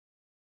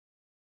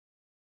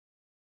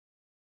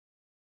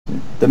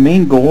The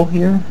main goal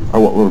here, or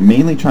what we're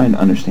mainly trying to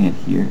understand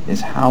here, is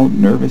how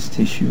nervous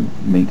tissue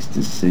makes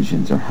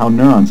decisions, or how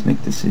neurons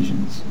make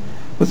decisions.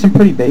 With some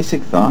pretty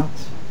basic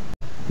thoughts,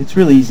 it's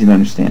really easy to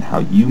understand how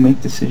you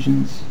make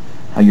decisions,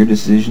 how your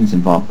decisions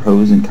involve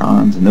pros and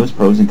cons, and those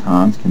pros and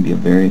cons can be of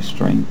various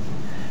strength.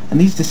 And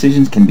these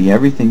decisions can be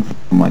everything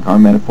from, like our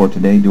metaphor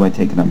today, do I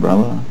take an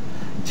umbrella,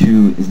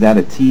 to is that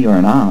a T or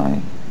an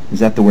I? Is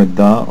that the word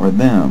the or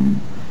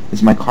them?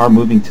 Is my car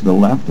moving to the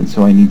left and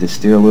so I need to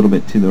steer a little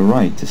bit to the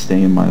right to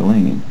stay in my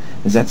lane?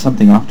 Is that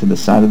something off to the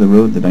side of the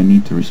road that I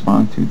need to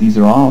respond to? These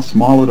are all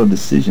small little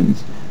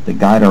decisions that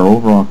guide our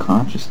overall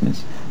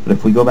consciousness. But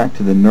if we go back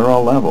to the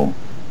neural level,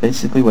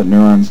 basically what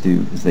neurons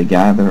do is they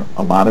gather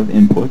a lot of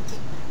input,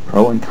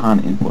 pro and con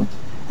input,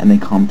 and they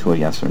come to a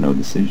yes or no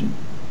decision.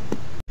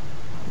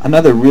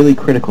 Another really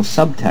critical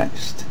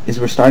subtext is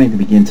we're starting to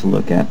begin to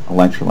look at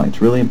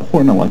electrolytes, really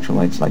important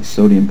electrolytes like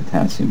sodium,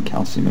 potassium,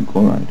 calcium, and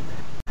chloride.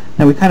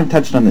 Now we kind of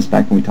touched on this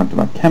back when we talked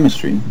about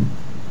chemistry,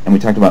 and we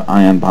talked about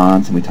ion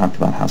bonds, and we talked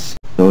about how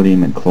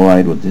sodium and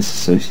chloride will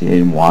dissociate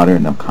in water,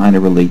 and they'll kind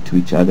of relate to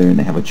each other, and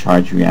they have a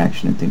charge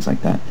reaction and things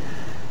like that.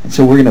 And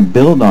so we're going to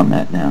build on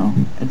that now.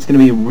 It's going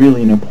to be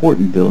really an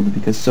important build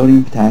because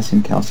sodium,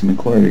 potassium, calcium, and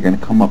chloride are going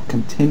to come up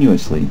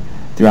continuously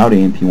throughout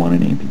AMP1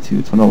 and AMP2.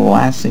 It's one of the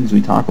last things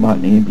we talk about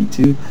in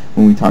AMP2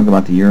 when we talk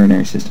about the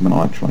urinary system and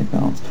electrolyte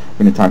balance.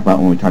 We're going to talk about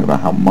when we talk about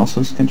how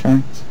muscles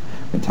contract.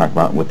 We're going to talk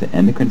about with the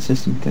endocrine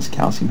system because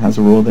calcium has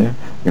a role there.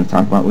 We're going to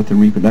talk about with the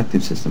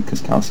reproductive system because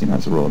calcium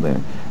has a role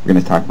there. We're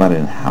going to talk about it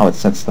and how it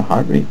sets the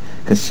heart rate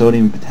because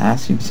sodium and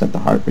potassium set the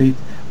heart rate.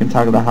 We're going to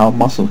talk about how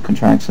muscle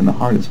contracts in the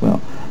heart as well.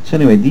 So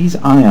anyway, these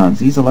ions,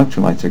 these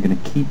electrolytes are going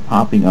to keep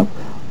popping up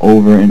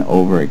over and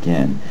over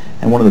again.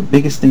 And one of the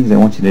biggest things I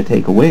want you to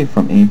take away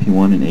from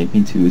AMP1 and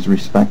AMP2 is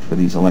respect for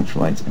these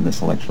electrolytes and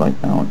this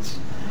electrolyte balance.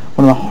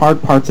 One of the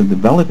hard parts of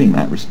developing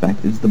that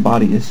respect is the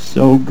body is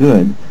so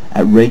good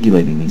at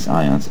regulating these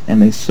ions,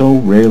 and they so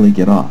rarely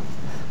get off.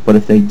 But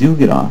if they do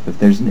get off, if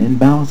there's an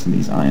imbalance in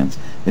these ions,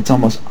 it's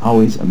almost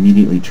always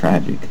immediately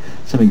tragic.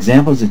 Some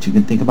examples that you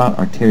can think about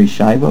are Terry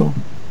Schiavo,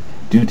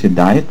 due to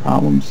diet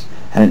problems,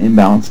 had an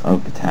imbalance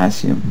of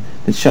potassium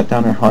that shut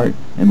down her heart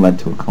and led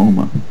to a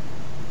coma.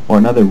 Or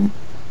another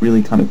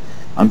really kind of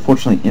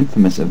unfortunately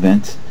infamous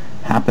event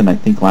happened I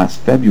think last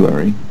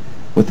February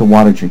with the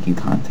water drinking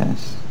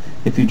contest.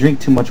 If you drink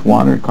too much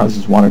water, it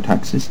causes water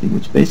toxicity,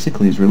 which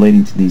basically is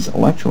relating to these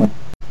electrolytes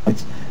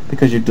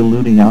because you're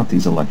diluting out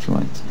these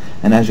electrolytes.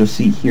 And as you'll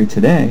see here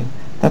today,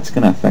 that's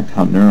going to affect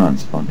how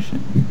neurons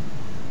function.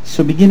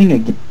 So beginning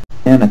again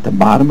at the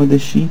bottom of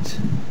this sheet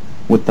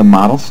with the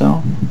model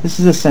cell, this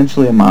is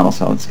essentially a model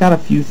cell. It's got a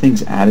few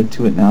things added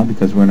to it now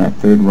because we're in our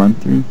third run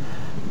through,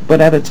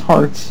 but at its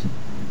heart,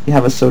 you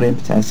have a sodium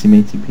potassium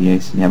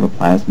ATPase and you have a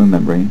plasma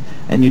membrane,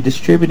 and you're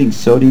distributing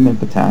sodium and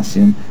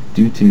potassium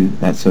due to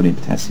that sodium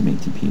potassium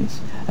ATPase.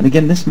 And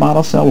again, this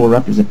model cell will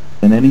represent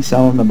any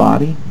cell in the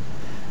body,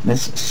 and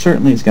this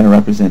certainly is going to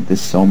represent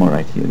this soma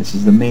right here. This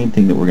is the main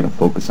thing that we're going to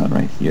focus on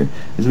right here,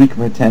 is we can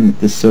pretend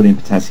that this sodium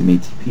potassium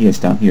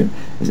ATPase down here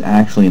is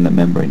actually in the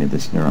membrane of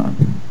this neuron.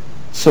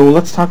 So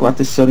let's talk about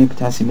this sodium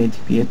potassium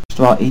ATPase. First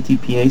of all,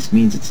 ATPase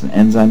means it's an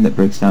enzyme that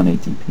breaks down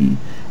ATP.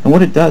 And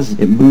what it does is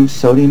it moves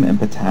sodium and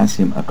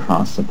potassium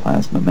across the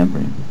plasma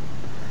membrane.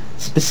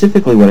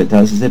 Specifically what it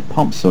does is it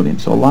pumps sodium.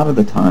 So a lot of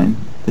the time,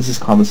 this is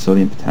called the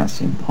sodium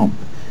potassium pump.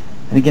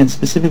 And again,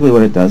 specifically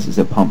what it does is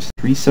it pumps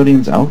 3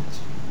 sodiums out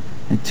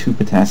and 2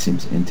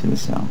 potassiums into the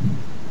cell.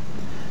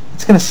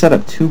 It's going to set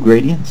up 2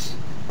 gradients.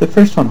 The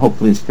first one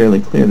hopefully is fairly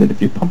clear, that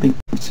if you're pumping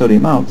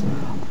sodium out,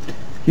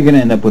 you're going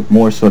to end up with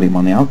more sodium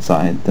on the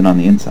outside than on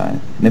the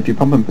inside. And if you're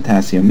pumping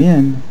potassium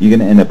in, you're going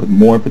to end up with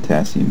more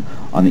potassium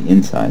on the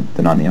inside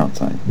than on the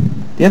outside.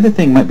 The other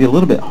thing might be a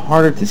little bit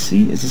harder to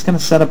see is it's going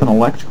to set up an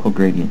electrical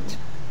gradient.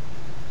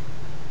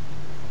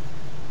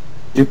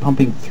 You're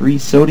pumping 3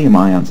 sodium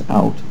ions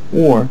out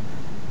or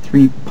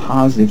 3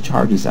 positive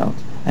charges out,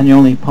 and you're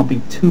only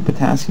pumping 2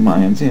 potassium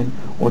ions in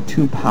or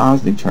 2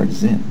 positive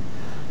charges in.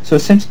 So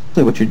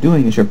essentially what you're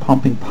doing is you're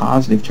pumping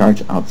positive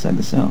charge outside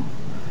the cell.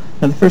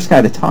 Now the first guy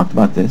that talked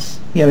about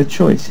this, he had a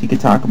choice. He could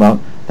talk about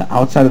the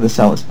outside of the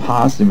cell is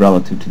positive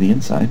relative to the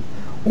inside,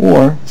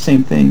 or,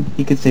 same thing,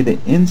 he could say the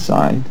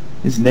inside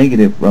is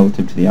negative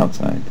relative to the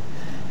outside.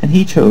 And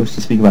he chose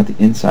to speak about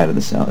the inside of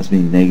the cell as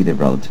being negative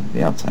relative to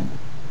the outside.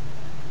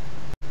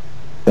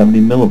 70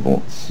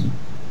 millivolts.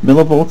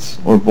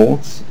 Millivolts, or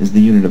volts, is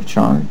the unit of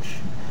charge.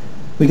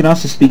 We can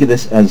also speak of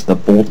this as the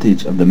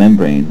voltage of the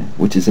membrane,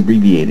 which is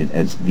abbreviated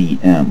as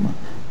Vm.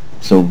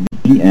 So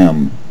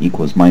Vm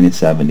equals minus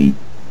 70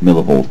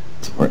 millivolts,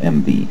 or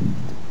MV.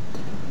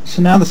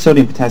 So now the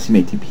sodium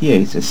potassium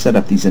ATPase has set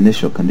up these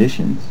initial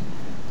conditions,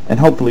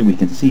 and hopefully we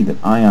can see that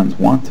ions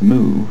want to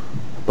move.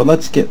 But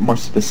let's get more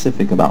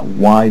specific about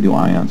why do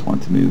ions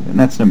want to move, and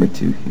that's number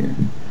 2 here.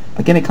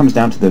 Again, it comes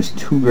down to those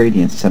 2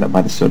 gradients set up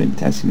by the sodium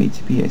potassium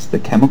ATPase, the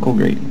chemical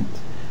gradient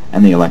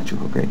and the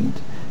electrical gradient.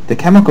 The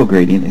chemical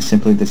gradient is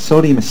simply the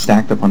sodium is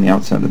stacked up on the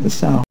outside of the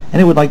cell, and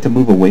it would like to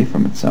move away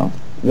from itself.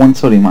 One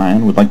sodium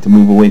ion would like to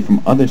move away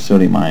from other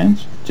sodium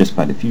ions just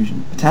by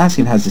diffusion.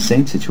 Potassium has the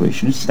same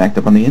situation. It's stacked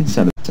up on the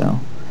inside of the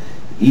cell.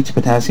 Each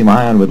potassium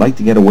ion would like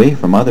to get away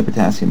from other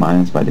potassium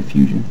ions by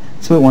diffusion,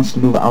 so it wants to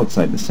move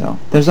outside the cell.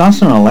 There's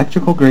also an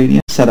electrical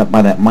gradient set up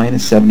by that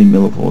minus 70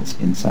 millivolts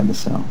inside the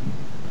cell.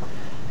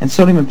 And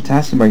sodium and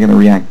potassium are going to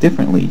react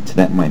differently to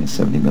that minus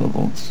 70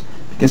 millivolts.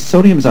 Because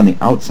sodium is on the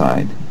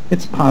outside,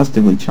 it's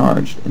positively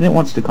charged, and it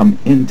wants to come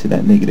into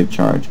that negative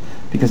charge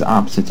because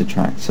opposites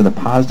attract. So the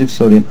positive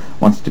sodium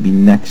wants to be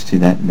next to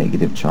that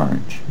negative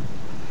charge.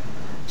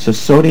 So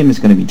sodium is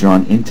going to be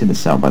drawn into the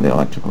cell by the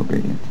electrical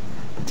gradient.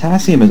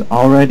 Potassium is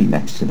already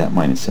next to that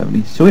minus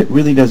 70, so it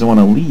really doesn't want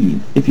to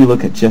leave if you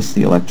look at just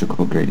the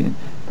electrical gradient.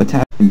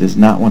 Potassium does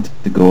not want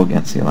to go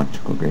against the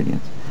electrical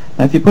gradient.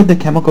 Now if you put the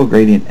chemical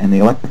gradient and the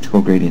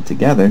electrical gradient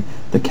together,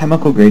 the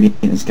chemical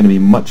gradient is going to be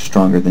much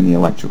stronger than the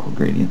electrical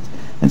gradient.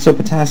 And so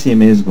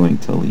potassium is going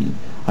to leave.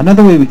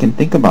 Another way we can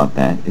think about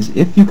that is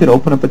if you could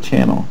open up a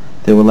channel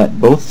that will let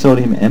both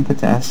sodium and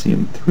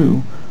potassium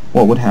through,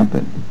 what would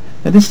happen?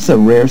 Now this is a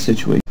rare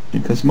situation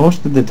because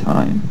most of the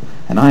time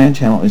an ion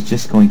channel is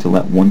just going to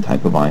let one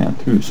type of ion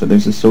through. So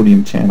there's a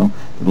sodium channel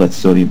that lets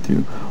sodium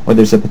through, or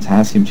there's a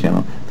potassium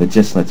channel that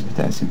just lets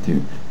potassium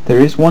through. There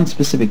is one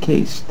specific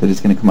case that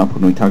is going to come up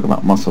when we talk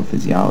about muscle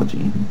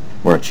physiology,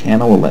 where a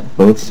channel will let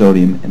both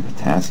sodium and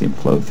potassium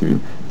flow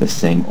through the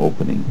same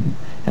opening.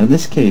 And in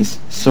this case,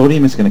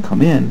 sodium is going to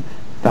come in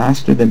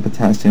faster than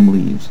potassium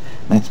leaves.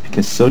 And that's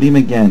because sodium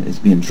again is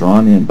being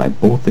drawn in by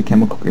both the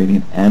chemical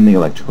gradient and the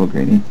electrical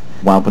gradient,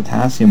 while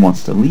potassium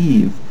wants to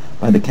leave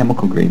by the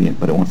chemical gradient,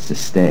 but it wants to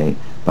stay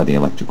by the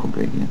electrical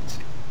gradient.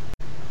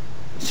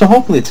 So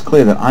hopefully it's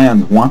clear that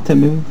ions want to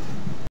move.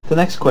 The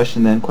next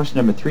question then, question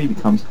number 3,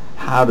 becomes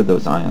how do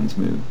those ions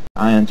move?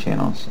 Ion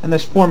channels. And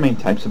there's 4 main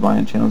types of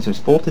ion channels. There's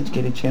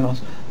voltage-gated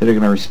channels that are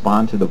going to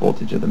respond to the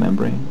voltage of the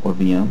membrane, or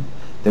VM.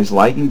 There's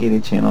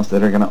ligand-gated channels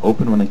that are going to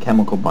open when a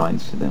chemical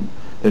binds to them.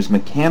 There's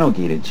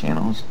mechano-gated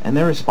channels, and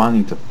they're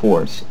responding to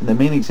force. And the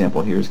main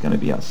example here is going to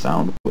be a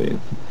sound wave.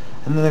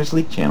 And then there's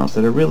leak channels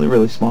that are really,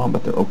 really small,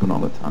 but they're open all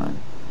the time.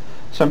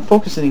 So I'm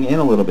focusing in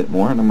a little bit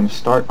more, and I'm going to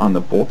start on the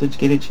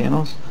voltage-gated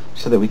channels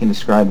so that we can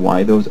describe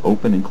why those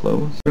open and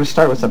close. We're going to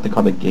start with something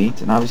called a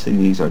gate, and obviously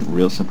these are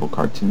real simple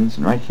cartoons.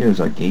 And right here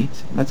is our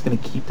gate, and that's going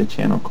to keep the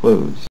channel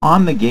closed.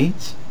 On the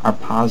gate are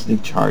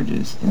positive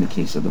charges in the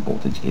case of the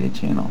voltage-gated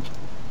channel.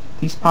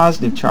 These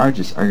positive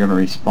charges are going to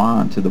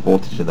respond to the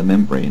voltage of the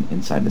membrane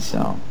inside the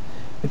cell.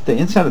 If the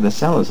inside of the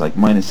cell is like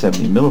minus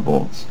 70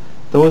 millivolts,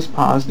 those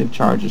positive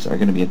charges are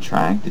going to be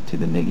attracted to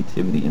the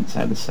negativity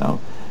inside the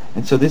cell,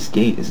 and so this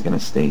gate is going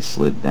to stay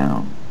slid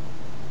down.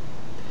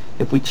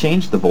 If we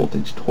change the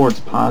voltage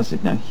towards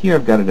positive, now here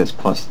I've got it as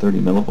plus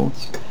 30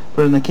 millivolts,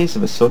 but in the case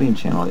of a sodium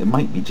channel it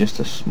might be just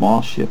a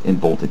small shift in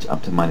voltage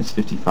up to minus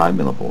 55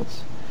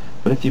 millivolts.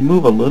 But if you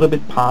move a little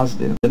bit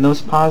positive, then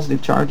those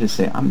positive charges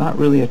say, I'm not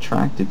really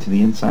attracted to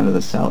the inside of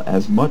the cell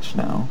as much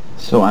now,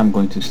 so I'm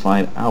going to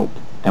slide out.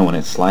 And when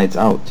it slides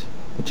out,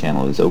 the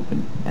channel is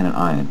open and an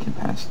ion can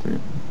pass through.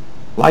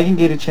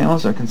 Ligand-gated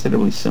channels are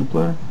considerably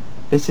simpler.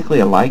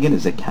 Basically, a ligand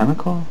is a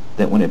chemical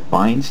that when it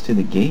binds to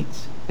the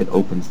gates, it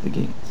opens the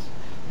gates.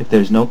 If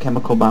there's no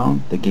chemical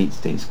bound, the gate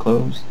stays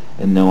closed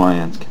and no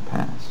ions can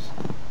pass.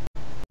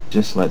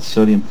 Just let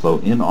sodium flow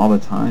in all the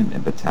time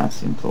and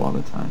potassium flow all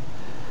the time.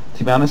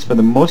 To be honest, for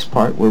the most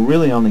part, we're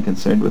really only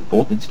concerned with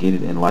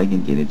voltage-gated and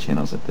ligand-gated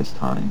channels at this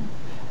time.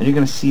 And you're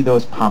going to see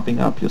those popping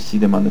up. You'll see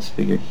them on this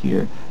figure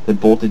here. The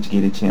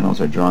voltage-gated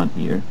channels are drawn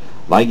here.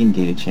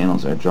 Ligand-gated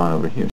channels are drawn over here.